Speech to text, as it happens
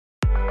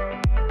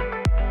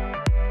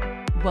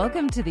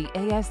Welcome to the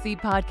ASC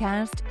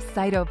podcast,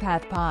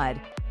 Cytopath Pod.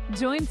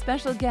 Join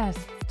special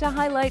guests to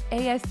highlight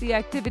ASC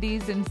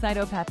activities in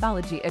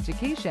cytopathology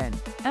education,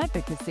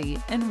 advocacy,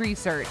 and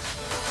research.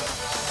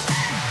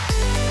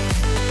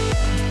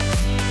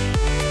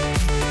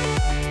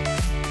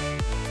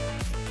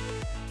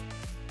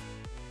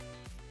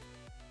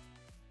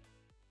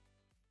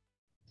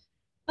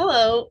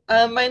 Hello,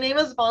 my name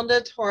is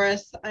Vonda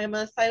Torres. I'm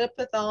a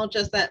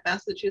cytopathologist at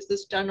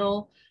Massachusetts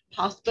General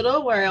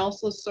Hospital, where I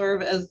also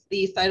serve as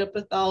the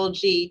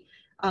cytopathology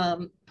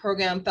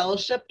program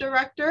fellowship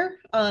director.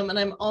 And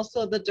I'm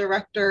also the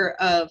director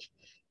of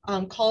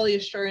quality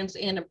assurance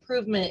and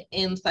improvement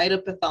in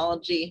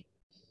cytopathology.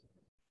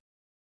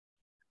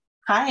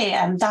 Hi,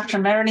 I'm Dr.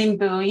 Marilyn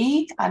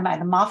Bowie. I'm at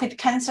the Moffitt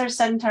Cancer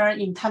Center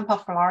in Tampa,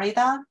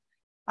 Florida.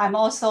 I'm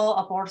also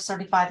a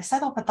board-certified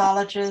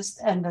cytopathologist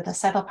and the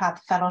Cytopath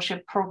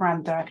Fellowship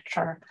Program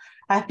Director.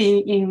 I've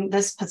been in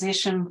this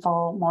position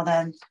for more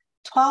than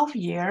 12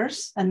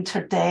 years, and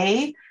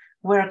today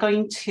we're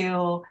going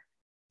to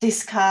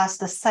discuss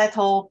the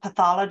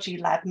cytopathology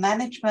lab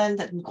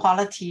management and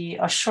quality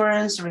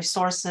assurance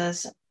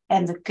resources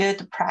and the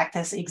good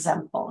practice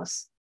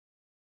examples.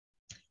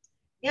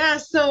 Yeah,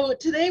 so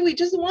today we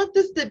just want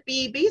this to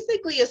be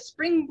basically a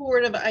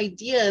springboard of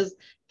ideas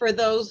for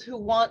those who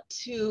want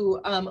to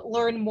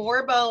learn more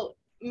about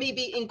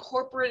maybe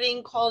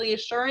incorporating quality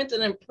assurance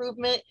and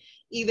improvement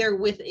either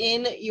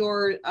within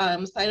your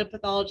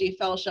cytopathology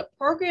fellowship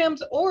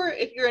programs, or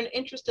if you're an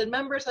interested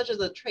member such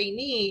as a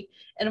trainee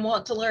and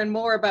want to learn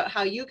more about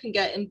how you can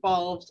get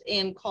involved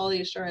in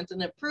quality assurance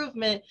and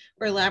improvement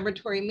or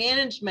laboratory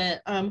management.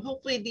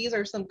 Hopefully these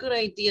are some good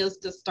ideas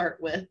to start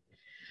with.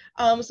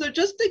 So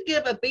just to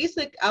give a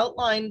basic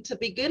outline to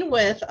begin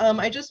with,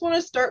 I just want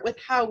to start with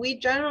how we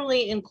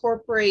generally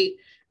incorporate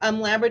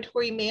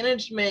laboratory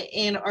management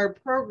in our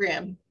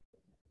program.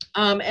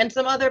 And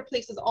some other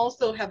places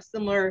also have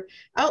similar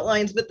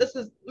outlines, but this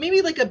is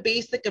maybe like a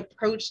basic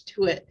approach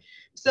to it.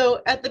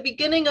 So at the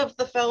beginning of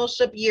the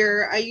fellowship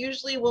year, I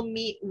usually will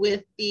meet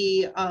with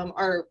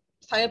our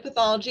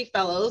cytopathology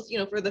fellows,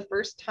 for the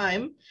first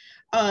time.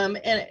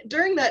 And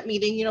during that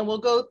meeting, we'll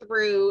go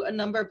through a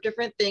number of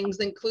different things,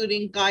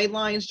 including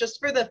guidelines just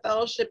for the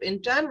fellowship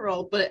in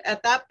general. But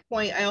at that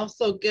point, I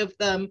also give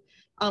them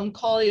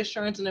quality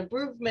assurance and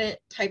improvement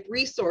type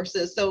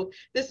resources. So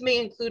this may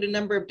include a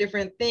number of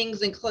different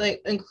things,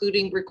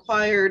 including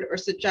required or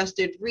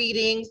suggested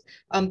readings,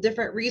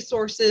 different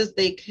resources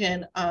they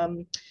can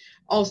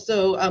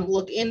also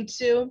look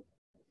into.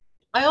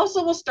 I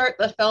also will start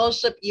the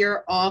fellowship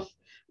year off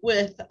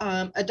with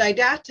a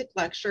didactic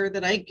lecture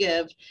that I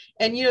give.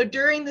 And,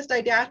 during this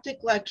didactic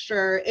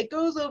lecture, it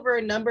goes over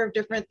a number of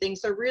different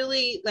things. So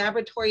really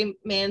laboratory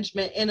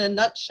management in a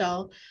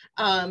nutshell.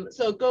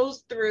 So it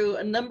goes through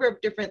a number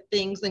of different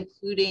things,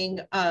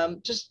 including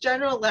just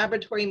general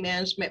laboratory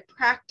management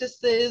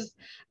practices,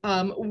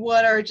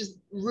 what are just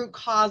root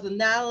cause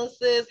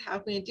analysis, how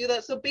can you do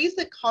that? So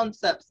basic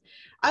concepts.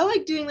 I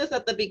like doing this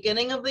at the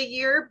beginning of the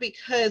year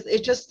because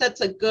it just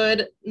sets a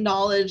good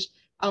knowledge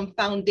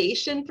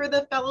foundation for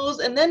the fellows,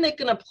 and then they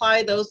can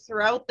apply those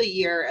throughout the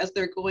year as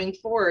they're going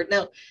forward.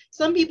 Now,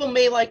 some people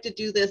may like to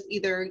do this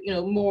either,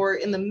 more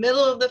in the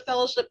middle of the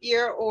fellowship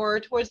year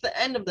or towards the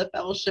end of the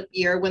fellowship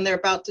year when they're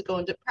about to go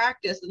into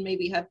practice and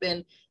maybe have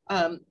been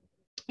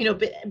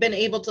been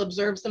able to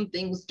observe some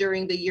things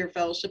during the year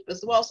fellowship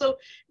as well. So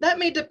that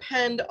may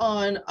depend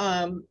on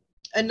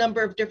a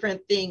number of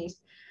different things.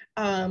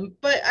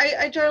 But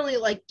I generally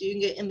like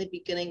doing it in the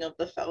beginning of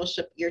the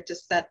fellowship year to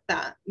set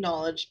that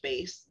knowledge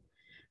base.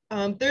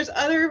 There's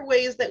other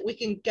ways that we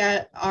can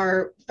get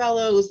our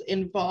fellows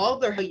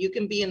involved, or how you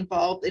can be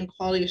involved in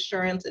quality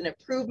assurance and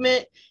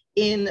improvement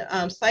in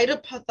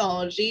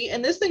cytopathology.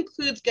 And this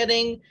includes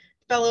getting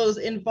fellows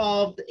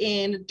involved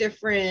in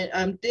different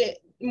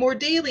more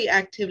daily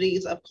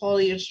activities of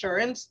quality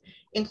assurance,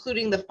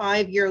 including the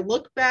 5-year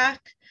look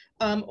back,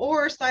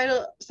 or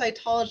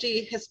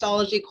cytology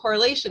histology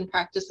correlation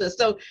practices.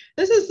 So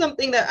this is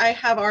something that I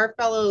have our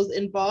fellows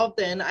involved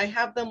in. I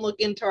have them look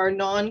into our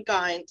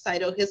non-GYN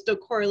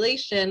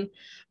cytohistocorrelation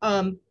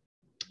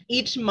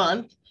each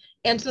month.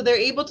 And so they're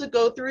able to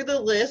go through the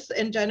list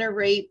and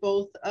generate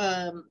both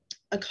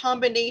a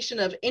combination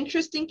of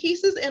interesting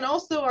cases and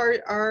also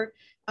our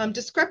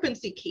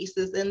discrepancy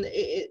cases. And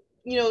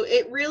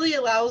it really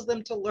allows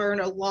them to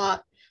learn a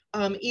lot.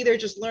 Either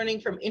just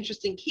learning from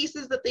interesting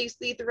cases that they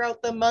see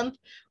throughout the month,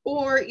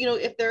 or,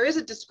 if there is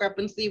a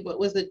discrepancy, what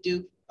was it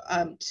due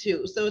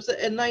to? So it's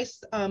a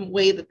nice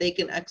way that they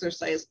can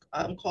exercise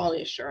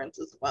quality assurance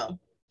as well.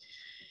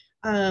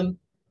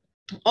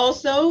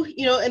 Also,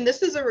 and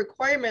this is a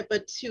requirement,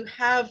 but to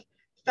have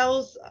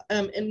fellows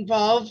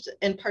involved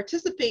and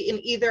participate in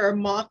either a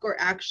mock or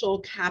actual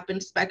CAP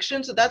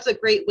inspection. So that's a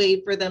great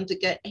way for them to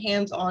get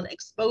hands-on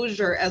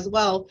exposure as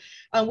well.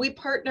 We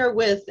partner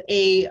with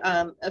a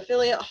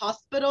affiliate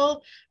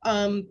hospital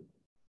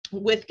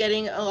with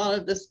getting a lot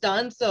of this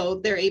done,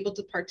 so they're able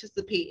to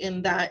participate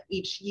in that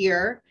each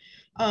year.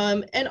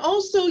 And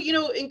also,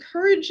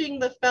 encouraging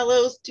the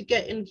fellows to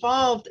get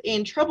involved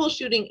in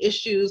troubleshooting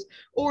issues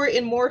or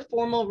in more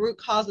formal root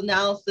cause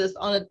analysis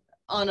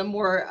on a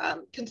more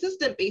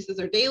consistent basis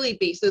or daily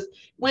basis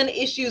when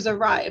issues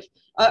arise.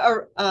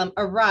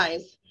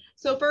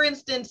 So for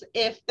instance,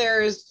 if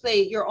there's,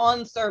 say, you're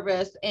on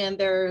service and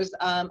there's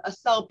a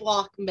cell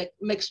block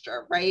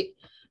mixture, right?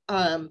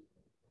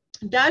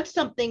 That's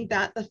something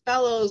that the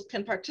fellows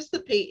can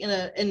participate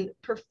in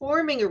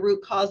performing a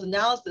root cause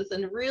analysis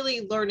and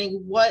really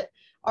learning what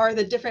are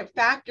the different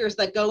factors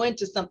that go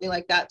into something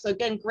like that. So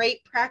again,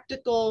 great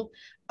practical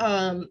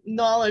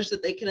knowledge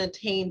that they can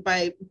attain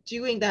by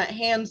doing that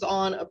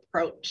hands-on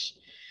approach.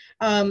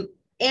 And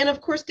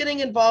of course, getting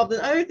involved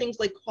in other things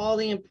like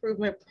quality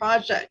improvement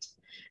projects.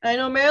 And I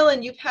know,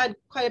 Marilyn, you've had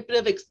quite a bit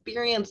of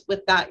experience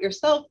with that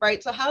yourself,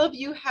 right? So how have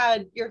you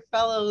had your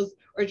fellows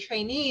or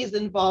trainees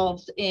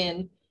involved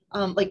in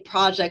like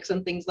projects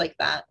and things like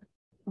that?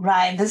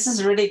 Right, this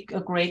is really a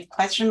great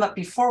question. But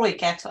before we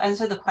get to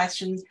answer the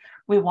questions,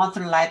 we want to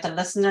let the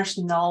listeners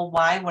know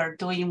why we're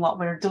doing what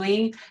we're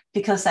doing,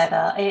 because at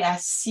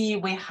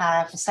ASC, we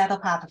have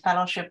Cytopath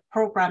Fellowship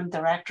Program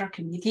Director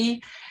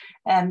Committee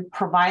and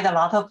provide a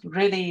lot of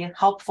really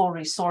helpful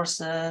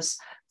resources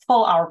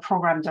for our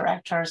program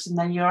directors. And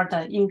then you're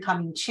the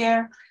incoming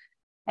chair.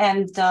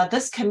 And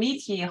this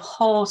committee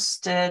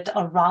hosted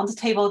a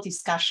roundtable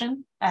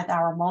discussion at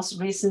our most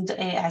recent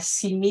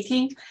ASC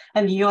meeting.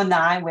 And you and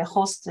I, we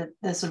hosted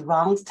this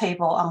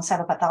roundtable on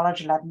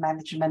cytopathology lab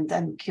management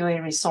and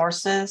QA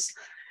resources.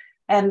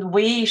 And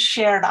we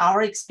shared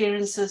our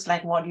experiences,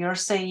 like what you're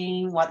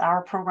saying, what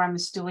our program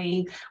is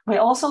doing. We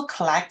also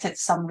collected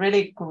some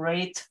really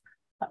great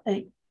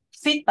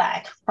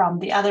feedback from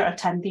the other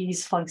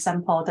attendees. For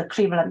example, the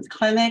Cleveland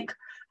Clinic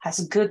has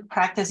a good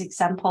practice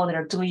example.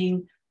 They're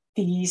doing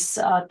these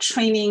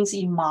trainings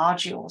in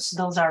modules.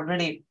 Those are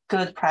really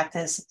good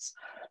practices.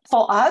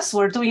 For us,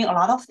 we're doing a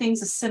lot of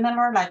things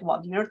similar like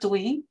what you're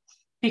doing,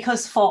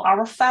 because for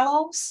our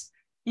fellows,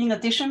 in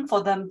addition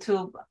for them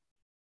to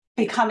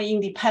become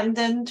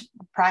independent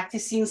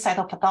practicing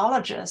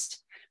cytopathologists,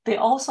 they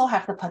also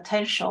have the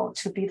potential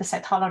to be the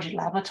cytology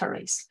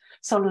laboratories.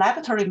 So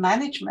laboratory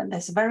management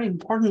is very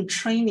important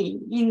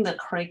training in the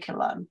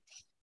curriculum.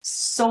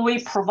 So we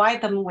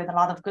provide them with a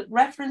lot of good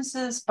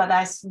references, but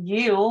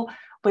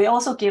we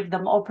also give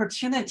them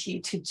opportunity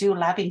to do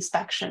lab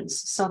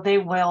inspections. So they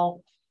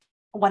will,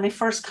 when they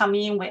first come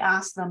in, we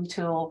ask them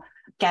to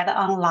get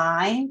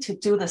online to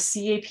do the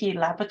CAP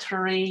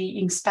laboratory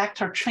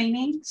inspector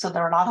training. So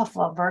there are a lot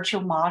of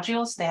virtual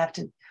modules. They have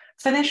to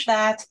finish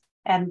that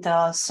and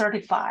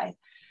certify.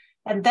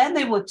 And then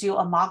they will do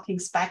a mock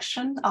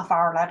inspection of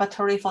our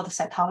laboratory for the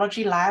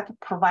cytology lab,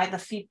 provide the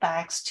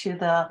feedbacks to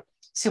the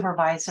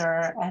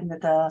supervisor and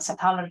the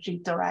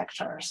cytology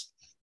directors.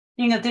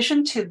 In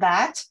addition to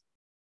that,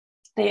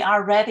 they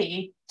are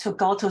ready to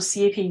go to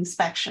CAP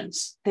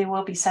inspections. They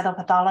will be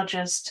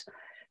cytopathologists,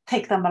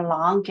 take them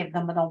along, give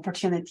them an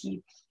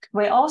opportunity.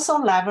 We also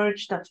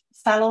leverage the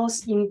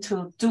fellows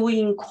into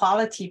doing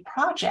quality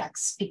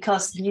projects,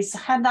 because these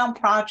hand-on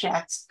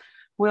projects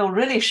will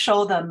really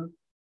show them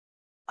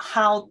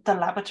how the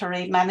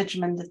laboratory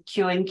management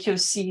QA and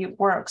QC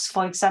works.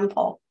 For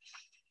example,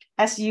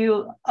 as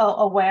you are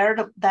aware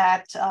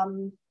that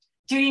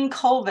during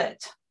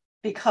COVID,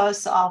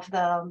 because of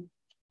the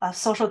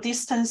social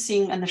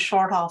distancing and the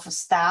short of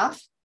staff,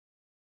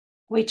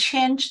 we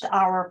changed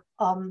our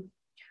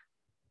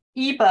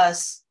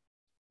EBUS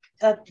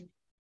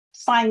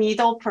fine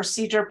needle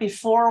procedure.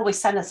 Before we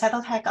send a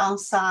cytotech on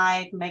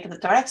site, make the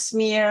direct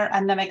smear,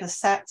 and then make a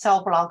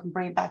cell block and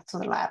bring it back to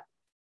the lab.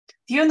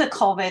 During the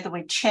COVID,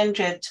 we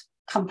changed it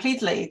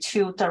completely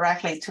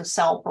directly to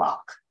cell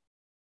block.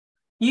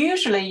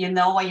 Usually,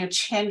 when you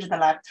change the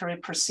laboratory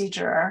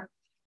procedure,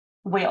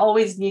 we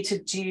always need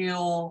to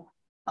do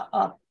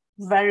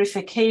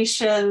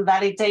verification,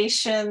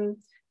 validation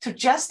to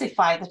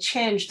justify the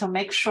change, to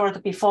make sure the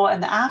before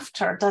and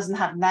after doesn't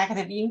have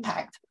negative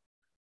impact.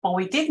 But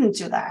we didn't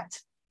do that.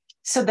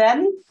 So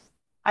then,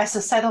 as a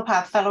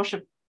Cytopath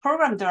Fellowship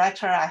Program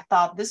Director, I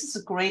thought this is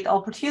a great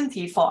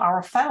opportunity for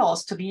our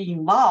fellows to be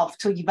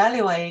involved, to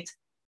evaluate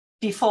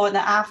before and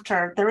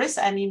after there is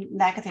any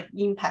negative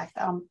impact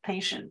on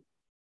patient.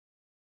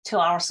 To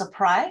our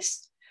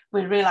surprise,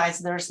 we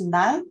realized there's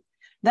none.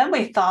 Then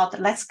we thought,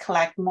 let's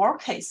collect more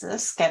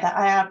cases, get an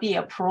IRB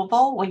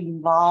approval. We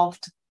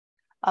involved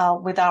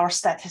with our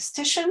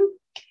statistician,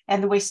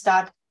 and we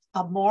start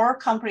a more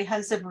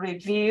comprehensive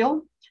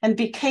review and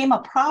became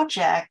a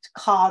project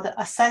called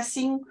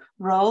Assessing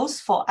Roles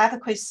for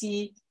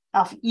Adequacy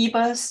of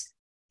EBUS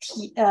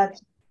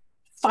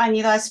fine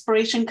needle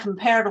aspiration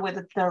compared with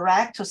the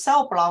direct to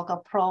cell block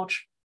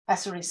approach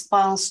as a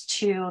response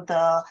to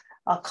the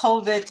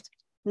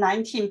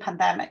COVID-19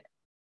 pandemic.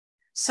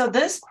 So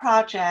this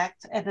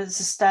project and this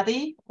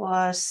study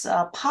was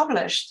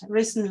published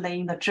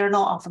recently in the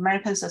Journal of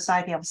American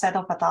Society of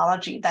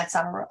Cytopathology. That's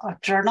our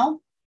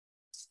journal.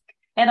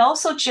 And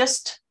also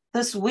just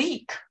this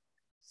week,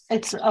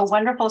 it's a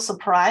wonderful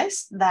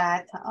surprise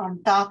that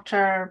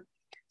Dr.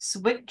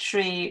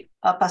 Swictree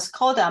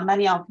Bascoda,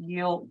 many of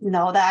you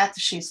know that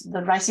she's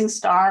the rising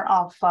star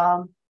of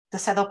the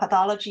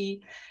cytopathology.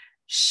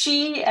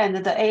 She and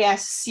the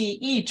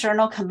ASCE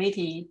Journal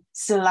Committee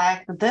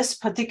select this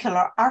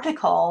particular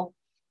article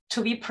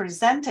to be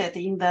presented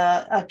in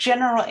the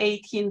January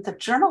 18th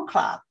Journal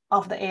Club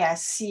of the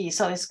ASC.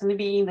 So it's going to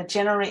be in the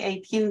January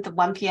 18th,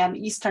 1 p.m.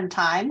 Eastern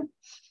time.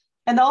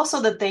 And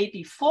also the day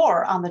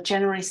before on the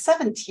January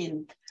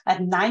 17th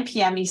at 9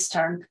 p.m.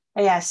 Eastern,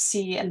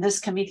 ASC and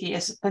this committee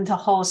is going to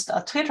host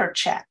a Twitter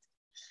chat.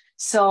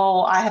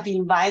 So I have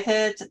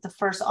invited the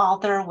first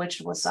author,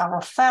 which was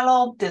our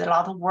fellow, did a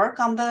lot of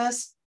work on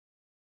this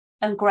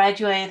and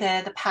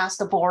graduated, passed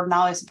the board,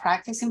 now is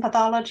practicing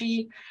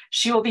pathology.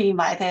 She will be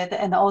invited,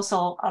 and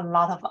also a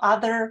lot of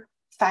other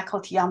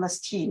faculty on this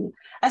team.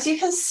 As you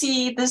can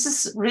see, this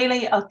is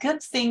really a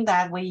good thing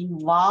that we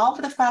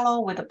involve the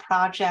fellow with the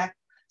project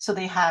so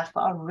they have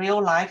a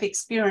real life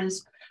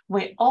experience.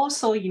 We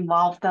also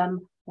involve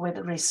them with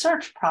a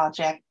research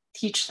project,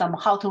 teach them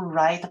how to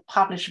write a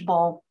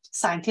publishable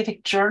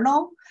scientific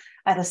journal.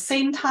 At the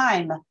same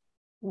time,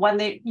 when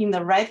they in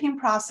the writing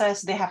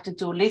process, they have to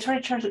do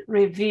literature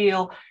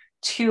review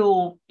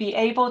to be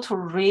able to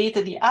read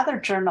the other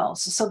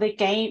journals. So they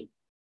gain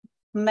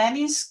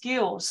many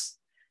skills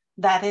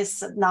that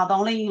is not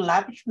only in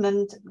lab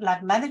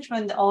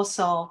management,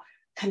 also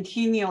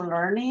continue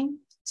learning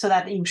so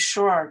that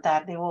ensure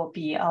that they will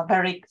be a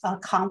very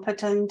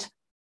competent,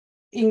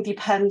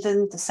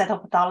 independent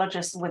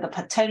cytopathologist with the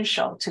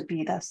potential to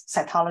be the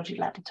cytology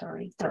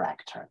laboratory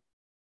director.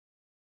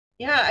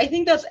 Yeah, I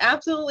think that's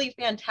absolutely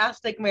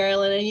fantastic,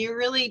 Marilyn. And you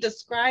really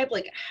described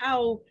like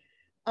how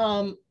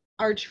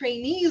our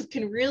trainees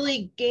can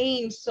really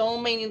gain so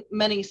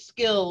many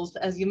skills,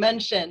 as you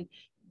mentioned,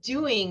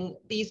 doing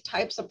these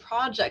types of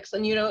projects.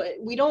 And, you know,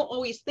 we don't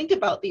always think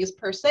about these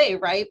per se,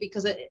 right?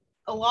 Because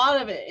a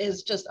lot of it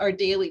is just our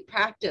daily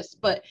practice,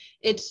 but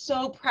it's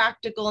so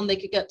practical and they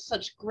could get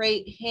such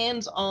great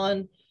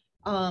hands-on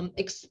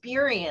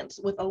experience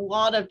with a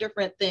lot of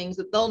different things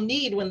that they'll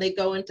need when they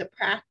go into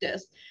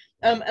practice.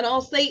 And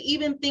I'll say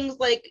even things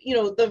like, you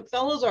know, the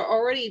fellows are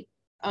already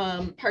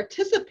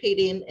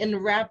participating in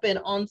rapid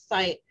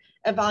on-site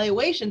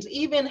evaluations,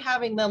 even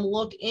having them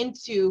look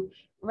into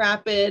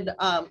rapid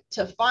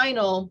to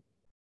final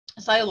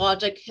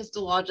cytologic,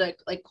 histologic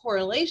like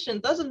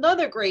correlations. That's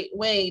another great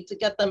way to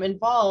get them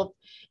involved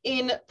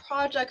in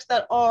projects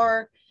that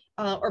are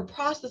or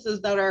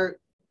processes that are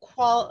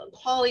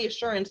quality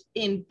assurance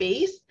in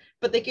base,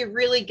 but they can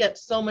really get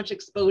so much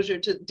exposure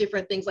to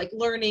different things like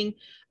learning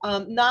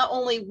not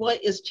only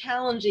what is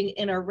challenging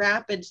in a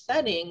rapid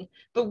setting,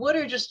 but what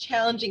are just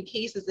challenging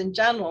cases in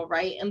general,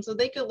 right? And so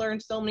they could learn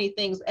so many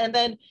things. And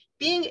then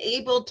being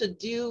able to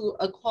do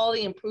a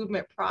quality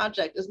improvement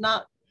project is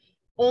not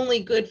only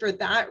good for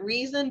that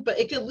reason, but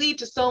it could lead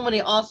to so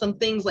many awesome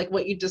things like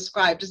what you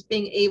described, just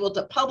being able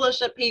to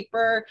publish a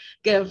paper,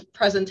 give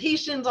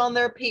presentations on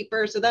their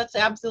paper. So that's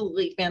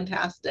absolutely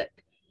fantastic.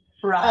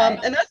 Right.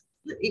 And that's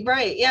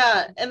right.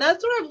 Yeah. And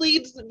that sort of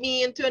leads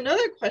me into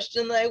another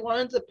question that I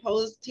wanted to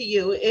pose to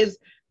you is,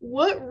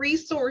 what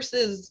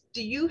resources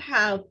do you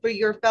have for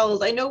your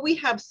fellows? I know we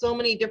have so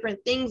many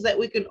different things that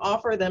we can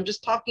offer them.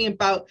 Just talking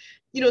about,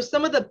 you know,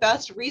 some of the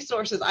best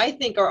resources I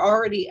think are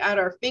already at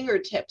our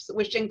fingertips,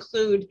 which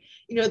include,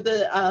 you know,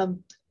 the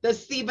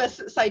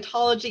CBUS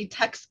cytology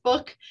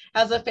textbook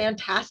has a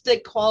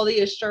fantastic quality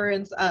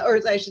assurance,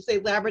 or I should say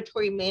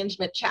laboratory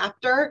management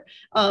chapter.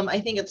 I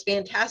think it's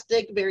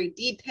fantastic, very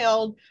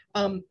detailed.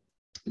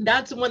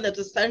 That's one that's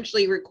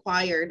essentially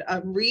required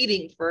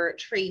reading for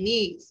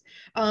trainees,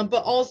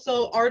 but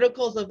also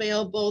articles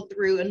available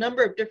through a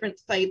number of different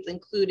sites,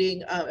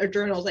 including, or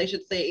journals, I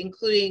should say,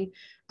 including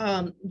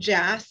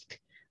JASC,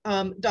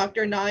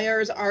 Dr.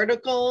 Nayar's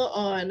article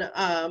on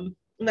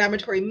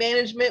laboratory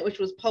management, which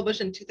was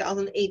published in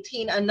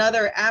 2018,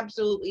 another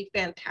absolutely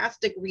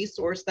fantastic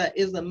resource that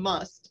is a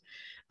must.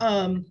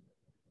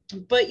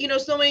 But, you know,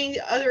 so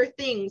many other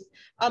things.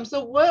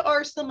 So what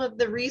are some of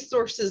the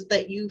resources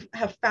that you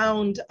have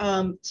found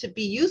to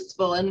be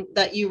useful and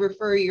that you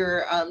refer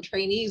your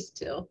trainees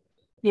to?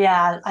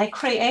 Yeah, I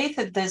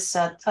created this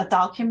a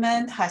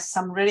document, has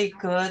some really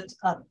good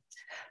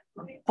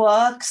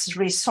books,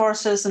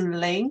 resources, and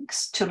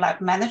links to lab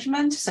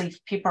management. So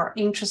if people are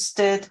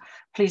interested,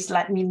 please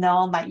let me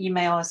know. My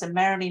email is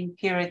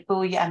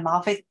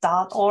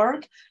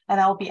marilyn.bowie@moffitt.org, and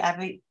I'll be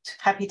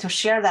happy to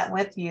share that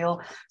with you.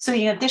 So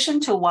in addition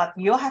to what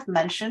you have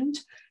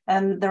mentioned,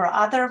 there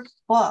are other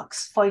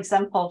books, for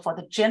example, for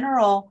the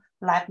general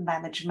lab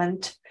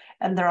management,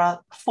 and there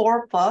are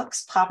 4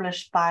 books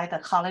published by the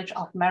College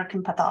of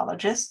American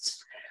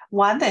Pathologists.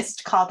 One is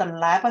called the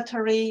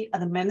Laboratory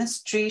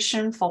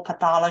Administration for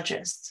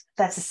Pathologists.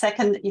 That's the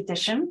 2nd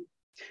edition.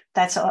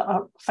 That's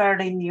a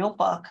fairly new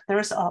book.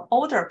 There's an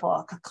older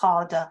book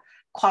called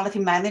Quality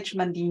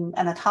Management in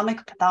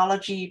Anatomic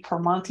Pathology,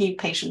 Promoting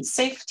Patient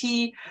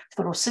Safety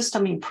Through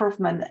System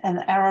Improvement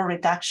and Error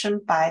Reduction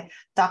by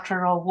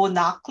Dr. Wu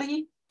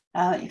Knockley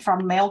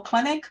from Mayo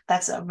Clinic.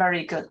 That's a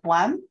very good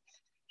one.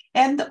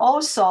 And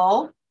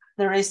also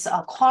there is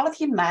a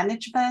Quality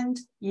Management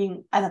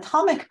in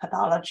Anatomic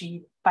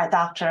Pathology by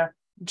Dr.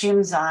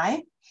 Jim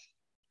Tsai,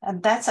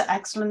 and that's an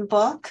excellent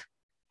book.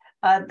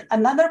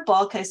 Another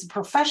book is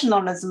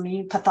Professionalism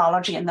in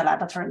Pathology and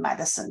Laboratory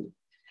Medicine.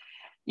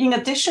 In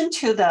addition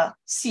to the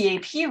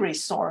CAP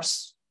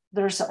resource,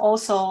 there's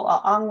also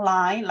an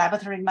online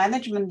laboratory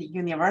management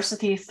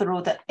university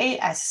through the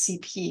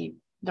ASCP.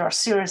 There are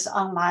serious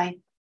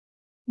online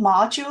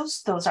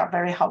modules. Those are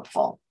very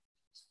helpful.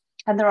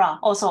 And there are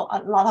also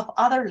a lot of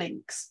other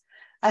links.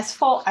 As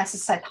far as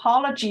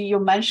cytology, you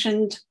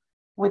mentioned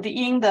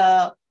within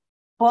the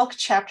book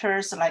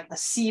chapters like the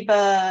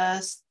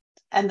CBUS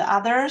and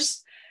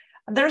others,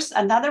 there's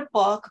another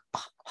book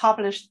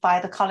published by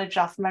the College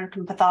of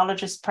American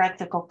Pathologists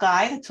Practical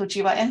Guide to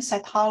GYN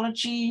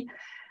Cytology.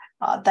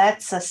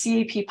 That's a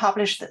CAP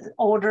published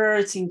older,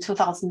 it's in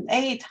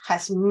 2008,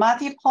 has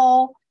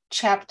multiple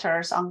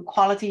chapters on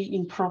quality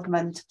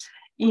improvement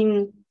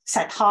in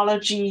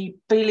cytology,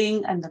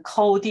 billing and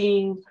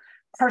coding,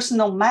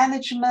 personal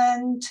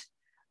management,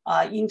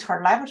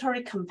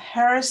 interlaboratory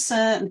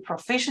comparison, and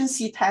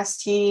proficiency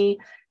testing.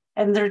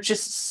 And there's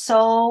just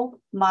so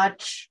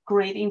much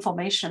great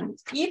information.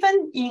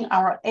 Even in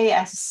our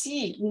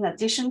ASC, in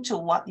addition to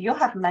what you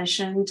have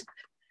mentioned,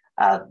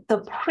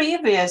 the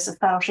previous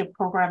fellowship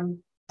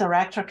program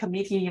director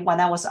committee, when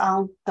I was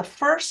on the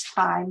first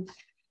time,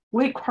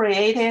 we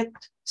created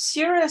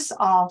series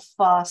of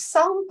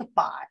sound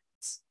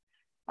bites.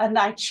 And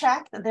I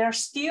checked, they're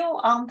still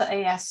on the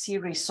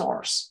ASC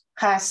resource,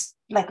 has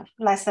like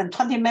less than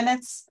 20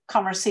 minutes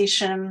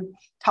conversation,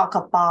 talk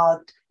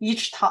about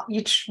each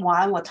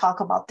one will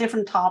talk about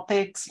different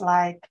topics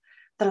like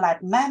the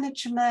lab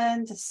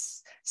management,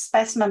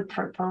 specimen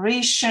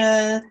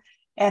preparation,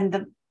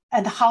 and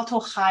how to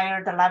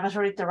hire the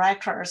laboratory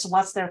directors,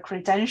 what's their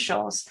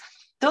credentials.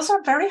 Those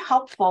are very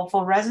helpful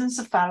for residence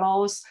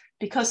fellows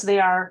because they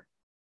are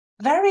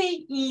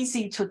very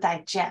easy to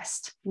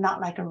digest, not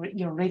like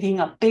you're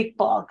reading a big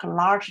book, a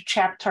large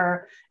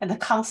chapter, and the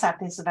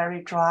concept is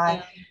very dry.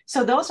 Yeah.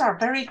 So those are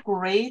very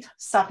great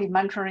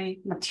supplementary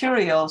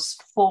materials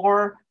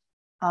for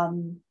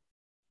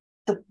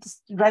the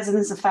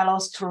residence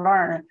fellows to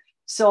learn.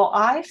 So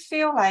I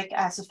feel like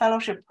as a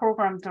fellowship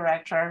program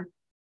director,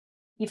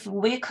 if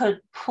we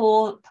could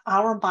pull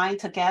our mind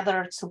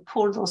together to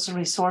pull those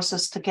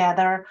resources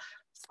together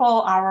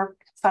for our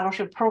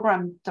fellowship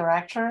program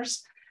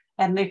directors,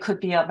 and it could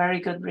be a very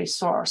good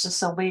resource.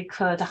 So we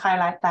could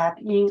highlight that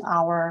in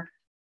our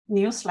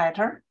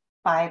newsletter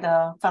by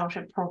the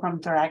fellowship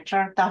program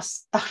director.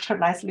 That's Dr.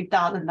 Leslie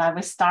Dodd and I,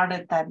 we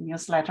started that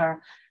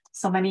newsletter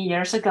so many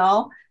years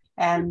ago.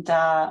 And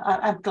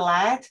I'm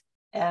glad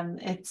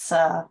it's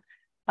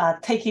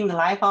taking the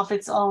life of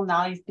its own.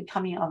 Now it's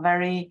becoming a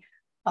very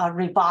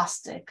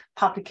robust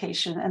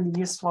publication and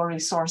useful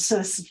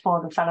resources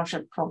for the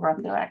fellowship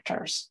program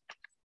directors.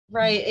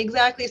 Right,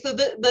 exactly. So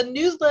the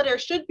newsletter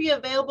should be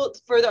available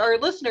for our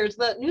listeners.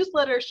 The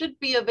newsletter should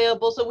be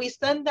available. So we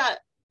send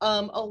that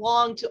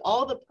along to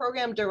all the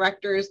program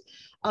directors.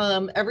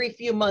 Every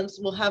few months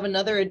we'll have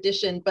another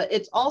edition, but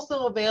it's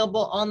also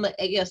available on the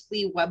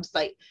ASC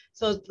website.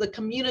 So it's the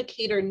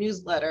communicator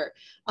newsletter.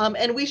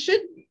 And we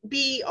should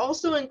be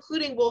also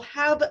including, we'll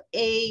have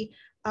a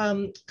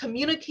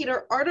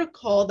communicator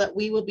article that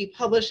we will be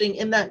publishing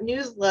in that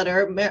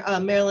newsletter,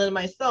 Marilyn and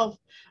myself,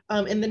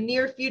 in the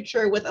near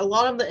future with a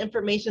lot of the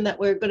information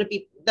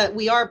that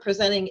we are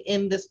presenting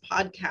in this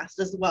podcast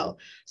as well.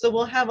 So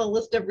we'll have a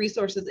list of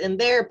resources in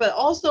there, but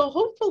also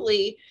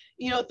hopefully,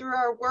 through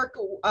our work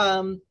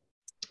on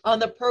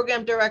the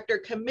program director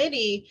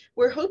committee,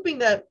 we're hoping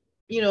that,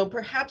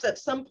 perhaps at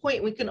some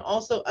point we can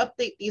also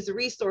update these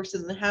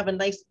resources and have a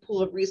nice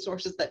pool of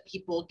resources that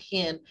people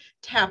can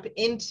tap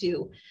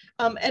into.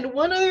 And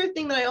one other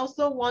thing that I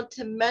also want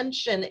to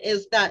mention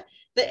is that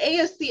the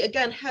ASC,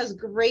 again, has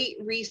great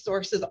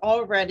resources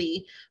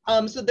already.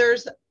 So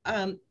there's,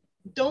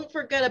 don't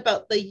forget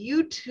about the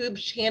YouTube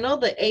channel,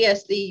 the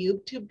ASC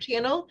YouTube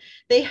channel.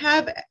 They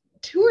have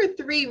 2 or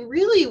 3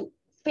 really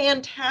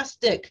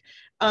fantastic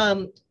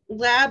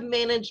lab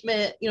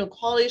management,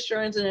 quality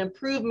assurance and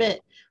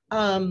improvement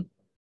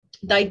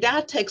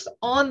didactics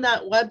on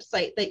that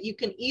website that you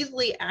can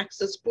easily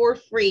access for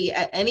free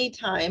at any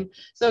time.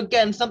 So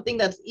again, something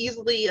that's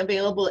easily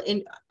available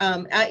in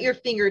at your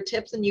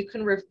fingertips, and you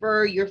can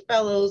refer your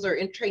fellows or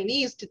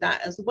trainees to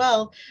that as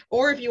well.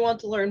 Or if you want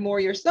to learn more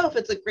yourself,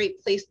 it's a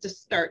great place to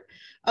start.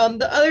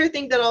 The other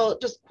thing that I'll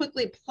just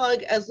quickly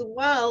plug as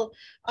well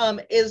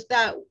is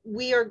that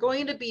we are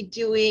going to be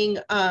doing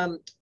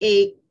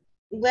a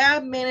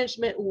lab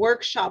management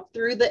workshop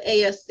through the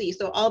ASC.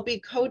 So I'll be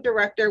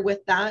co-director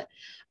with that,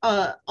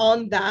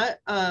 on that,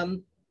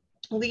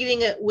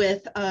 leading it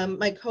with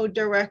my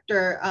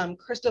co-director,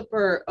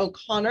 Christopher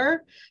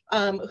O'Connor,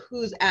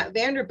 who's at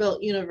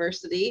Vanderbilt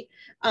University.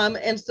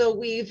 And so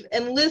we've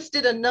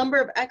enlisted a number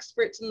of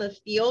experts in the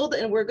field,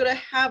 and we're gonna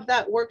have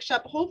that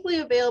workshop hopefully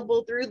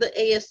available through the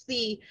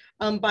ASC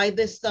by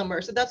this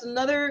summer. So that's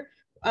another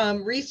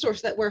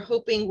resource that we're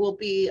hoping will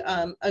be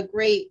a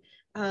great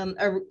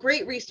a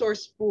great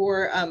resource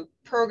for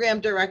program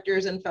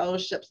directors and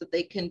fellowships that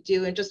they can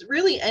do, and just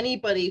really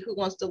anybody who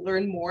wants to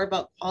learn more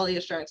about quality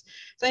assurance.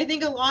 So I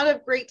think a lot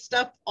of great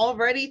stuff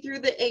already through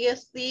the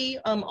ASC,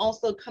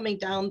 also coming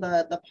down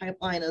the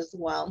pipeline as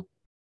well.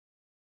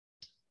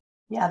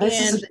 Yeah,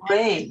 this is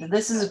great.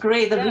 This is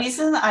great. The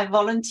reason I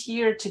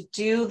volunteered to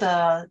do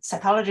the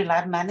cytology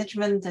lab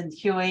management and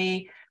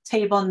QA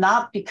table,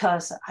 not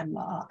because I'm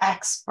an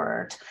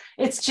expert.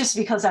 It's just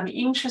because I'm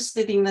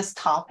interested in this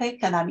topic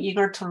and I'm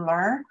eager to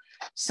learn.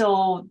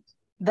 So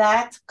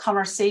that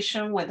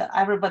conversation with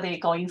everybody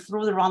going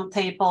through the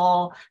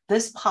roundtable,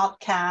 this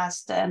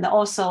podcast, and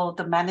also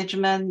the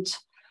management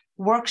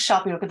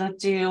workshop you're going to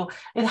do,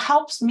 it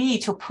helps me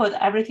to put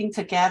everything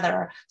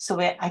together so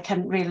I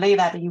can relay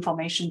that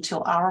information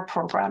to our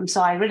program.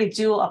 So I really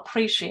do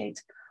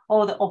appreciate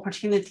all the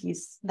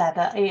opportunities that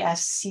the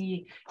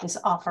ASC is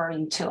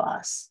offering to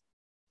us.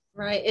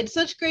 Right. It's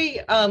such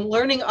great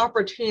learning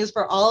opportunities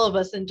for all of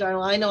us in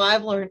general. I know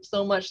I've learned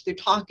so much through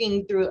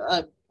talking through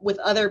with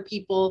other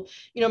people.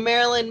 You know,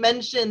 Marilyn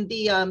mentioned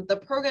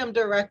the program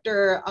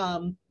director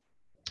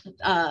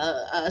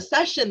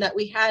session that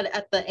we had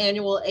at the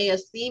annual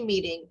ASC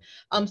meeting.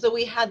 So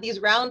we had these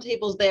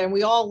roundtables there, and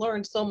we all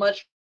learned so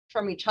much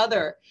from each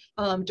other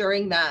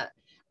during that.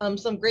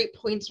 Some great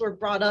points were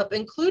brought up,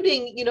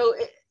 including, you know,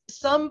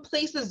 some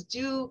places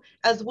do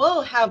as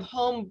well have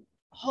homegrown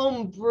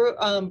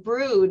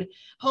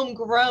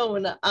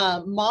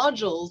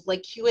modules,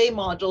 like QA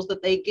modules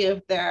that they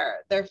give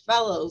their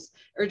fellows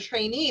or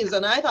trainees.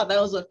 And I thought that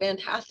was a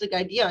fantastic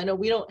idea. I know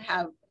we don't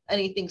have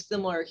anything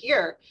similar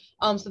here.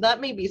 So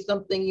that may be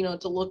something, you know,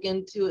 to look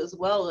into as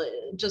well,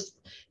 just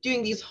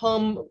doing these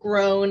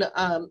homegrown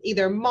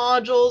either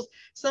modules.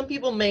 Some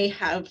people may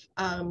have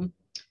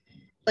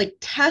like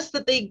tests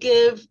that they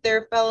give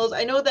their fellows.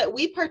 I know that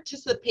we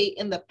participate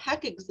in the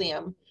PEC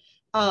exam.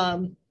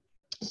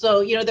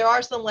 So, you know, there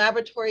are some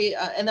laboratory,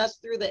 and that's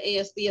through the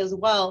ASC as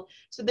well.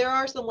 So there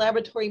are some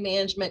laboratory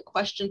management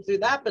questions through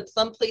that, but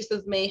some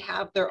places may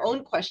have their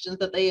own questions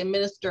that they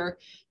administer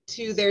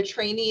to their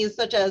trainees,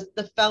 such as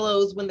the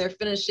fellows when they're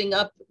finishing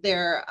up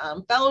their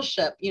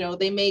fellowship. You know,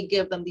 they may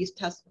give them these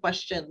test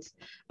questions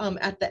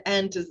at the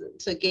end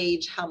to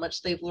gauge how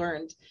much they've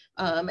learned,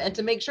 and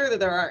to make sure that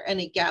there aren't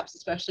any gaps,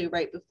 especially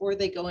right before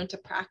they go into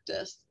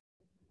practice.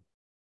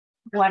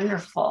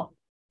 Wonderful.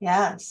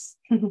 Yes.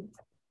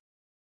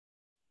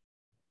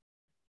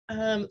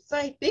 So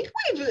I think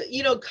we've,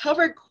 you know,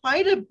 covered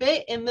quite a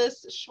bit in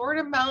this short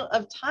amount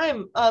of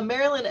time.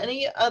 Marilyn,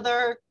 any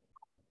other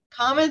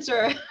comments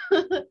or?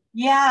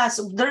 Yes,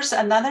 there's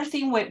another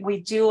thing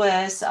we do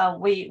is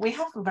we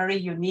have a very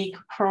unique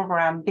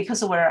program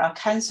because we're a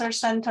cancer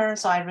center.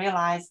 So I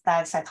realized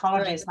that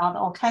cytology is not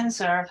all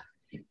cancer.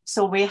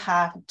 So we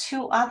have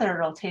two other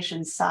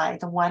rotation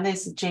sites. One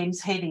is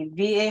James Haley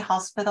VA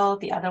Hospital.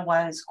 The other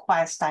one is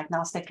Quest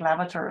Diagnostic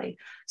Laboratory.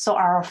 So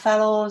our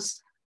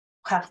fellows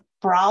have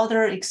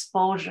broader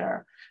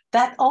exposure.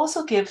 That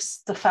also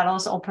gives the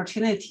fellows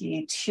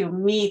opportunity to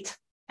meet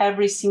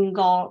every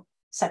single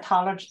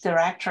cytology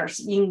directors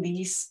in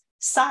these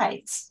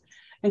sites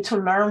and to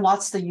learn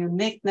what's the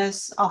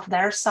uniqueness of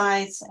their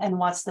sites and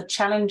what's the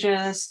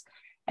challenges,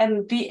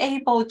 and be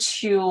able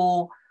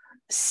to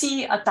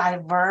see a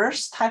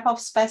diverse type of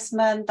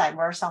specimen,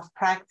 diverse of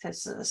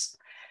practices.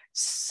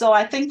 So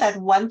I think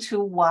that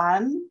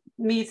one-to-one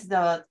meet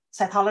the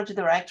cytology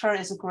director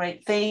is a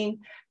great thing.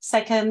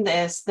 Second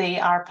is they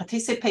are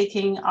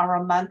participating in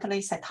our monthly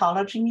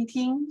cytology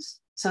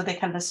meetings, so they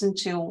can listen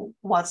to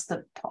what's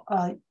the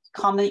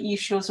common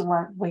issues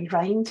we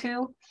run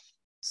into.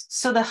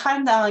 So the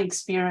hands-on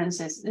experience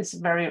is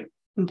very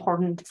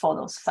important for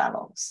those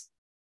fellows.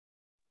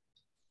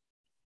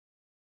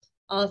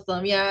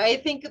 Awesome. Yeah, I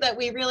think that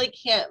we really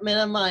can't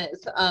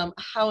minimize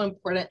how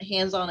important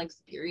hands-on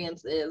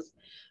experience is.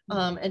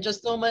 And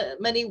just so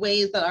many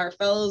ways that our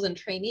fellows and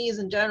trainees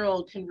in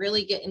general can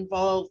really get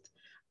involved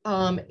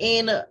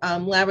in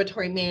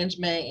laboratory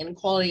management and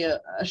quality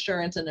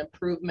assurance and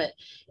improvement.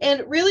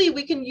 And really,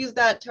 we can use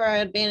that to our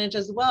advantage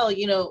as well.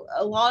 You know,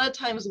 a lot of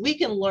times we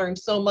can learn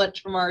so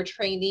much from our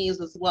trainees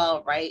as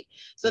well, right?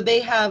 So they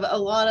have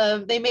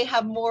they may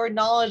have more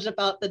knowledge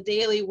about the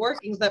daily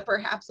workings that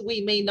perhaps we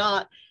may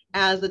not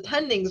as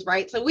attendings,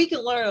 right? So we can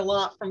learn a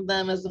lot from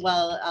them as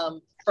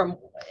well,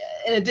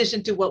 in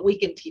addition to what we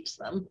can teach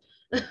them.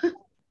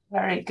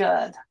 Very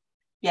good.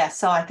 Yeah,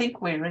 so I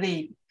think we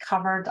really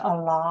covered a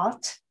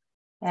lot,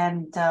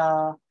 and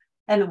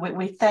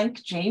we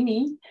thank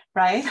Jamie,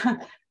 right,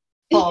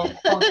 for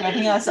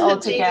getting us all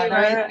together,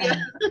 Jamie, right?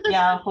 And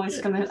yeah, who's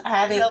going to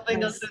add it?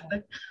 Helping us.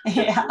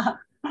 Yeah,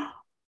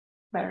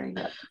 very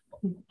good.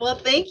 Well,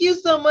 thank you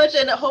so much,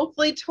 and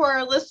hopefully to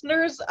our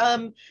listeners,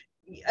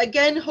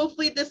 again,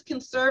 hopefully this can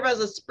serve as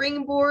a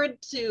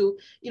springboard to,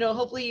 you know,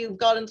 hopefully you've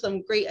gotten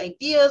some great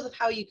ideas of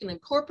how you can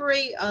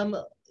incorporate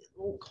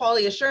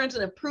quality assurance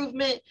and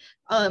improvement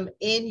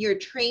in your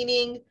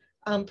training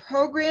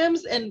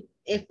programs. And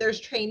if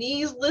there's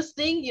trainees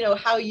listening, you know,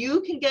 how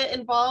you can get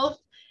involved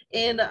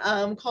in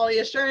quality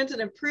assurance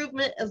and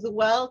improvement as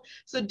well.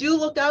 So do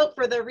look out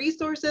for the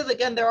resources.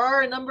 Again, there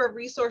are a number of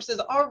resources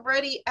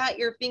already at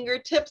your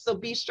fingertips, so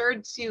be sure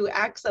to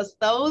access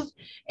those.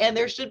 And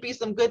there should be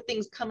some good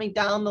things coming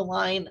down the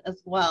line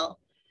as well.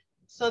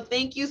 So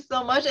thank you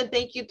so much. And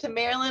thank you to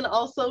Marilyn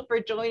also for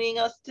joining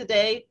us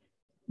today.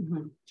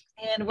 Mm-hmm.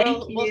 And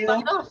we'll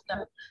sign off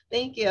now.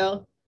 Thank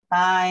you.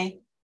 Bye.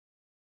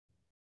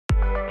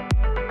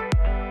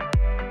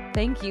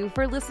 Thank you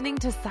for listening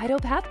to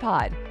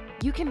CytopathPod.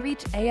 You can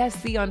reach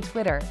ASC on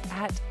Twitter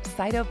at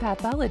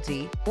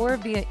cytopathology or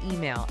via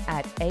email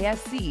at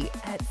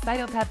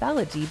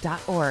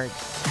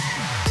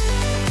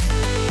asc@cytopathology.org.